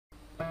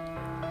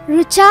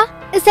Richa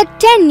is a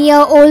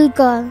 10-year-old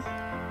girl.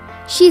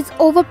 She's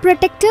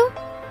overprotective.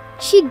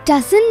 She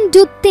doesn't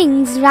do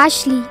things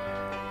rashly.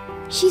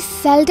 She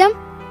seldom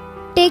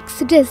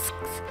takes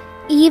risks,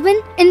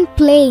 even in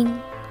playing.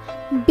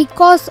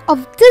 Because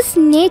of this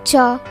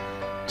nature,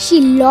 she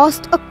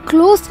lost a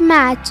close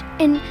match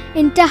in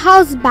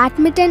inter-house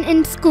badminton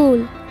in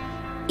school,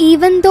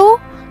 even though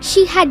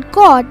she had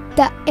got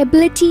the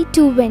ability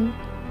to win.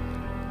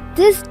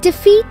 This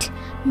defeat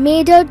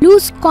made her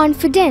lose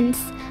confidence.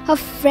 Her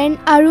friend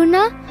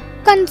Aruna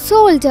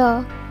consoled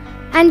her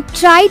and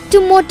tried to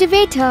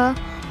motivate her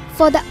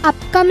for the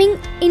upcoming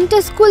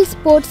inter-school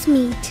sports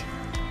meet.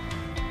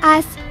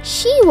 As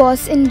she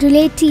was in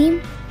relay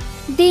team,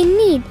 they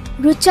need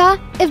Richa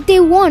if they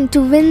want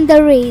to win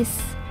the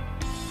race.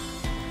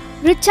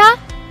 Richa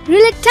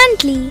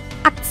reluctantly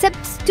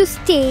accepts to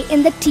stay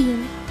in the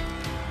team.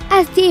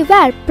 As they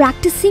were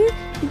practicing,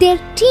 their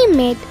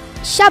teammate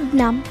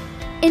Shabnam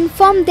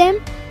informed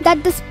them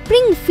that the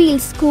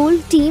Springfield school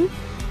team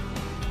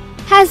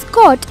has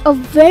got a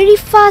very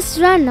fast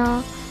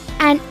runner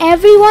and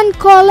everyone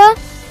call her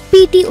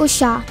PT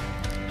Usha.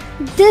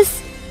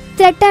 This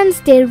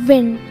threatens their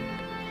win.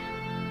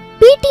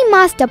 PT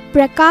Master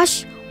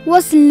Prakash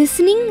was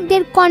listening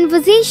their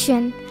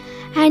conversation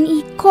and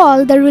he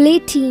called the relay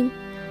team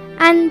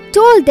and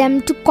told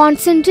them to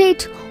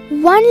concentrate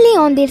only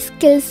on their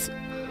skills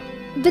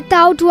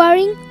without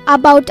worrying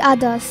about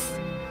others.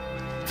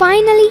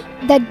 Finally,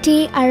 the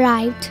day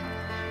arrived.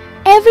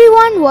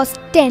 Everyone was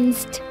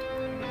tensed.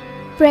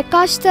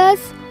 Prakash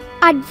sir's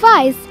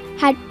advice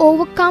had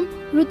overcome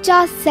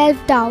Richa's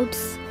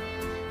self-doubts.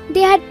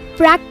 They had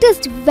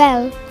practiced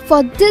well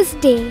for this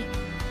day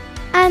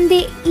and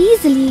they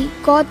easily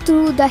got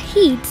through the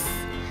heats.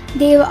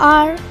 They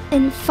are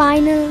in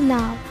final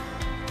now.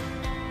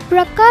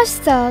 Prakash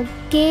sir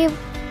gave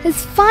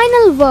his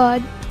final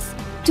words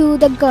to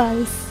the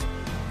girls.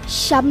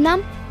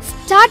 Shabnam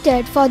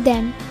started for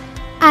them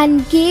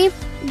and gave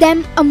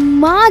them a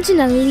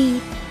marginal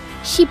lead.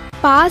 She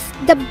passed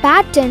the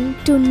baton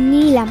to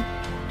Neelam.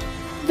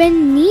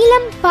 When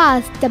Neelam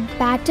passed the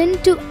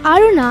baton to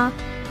Aruna,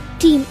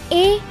 Team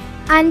A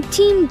and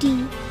Team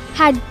D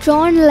had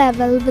drawn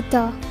level with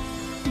her.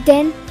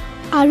 Then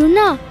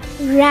Aruna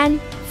ran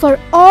for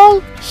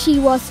all she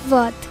was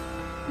worth,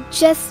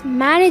 just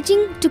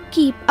managing to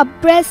keep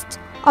abreast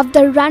of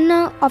the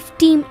runner of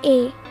Team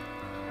A.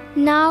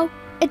 Now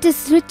it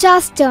is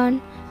Richa's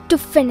turn to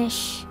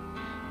finish.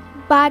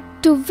 But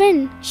to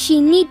win, she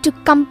need to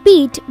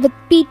compete with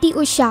PT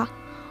Usha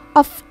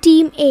of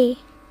Team A.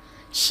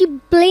 She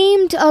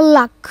blamed her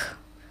luck.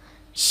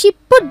 She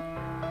put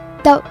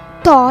the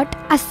thought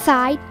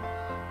aside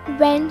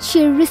when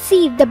she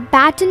received the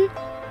baton.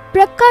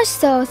 Prakash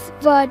sir's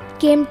word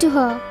came to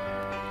her.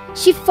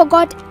 She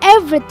forgot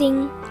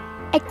everything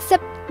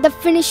except the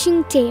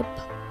finishing tape.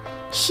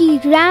 She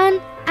ran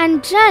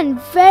and ran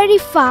very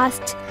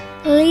fast,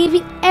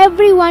 leaving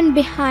everyone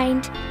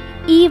behind.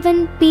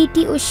 Even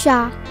PT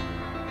Usha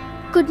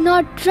could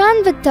not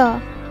run with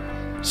her.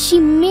 She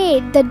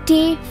made the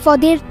day for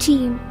their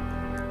team.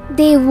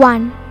 They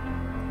won.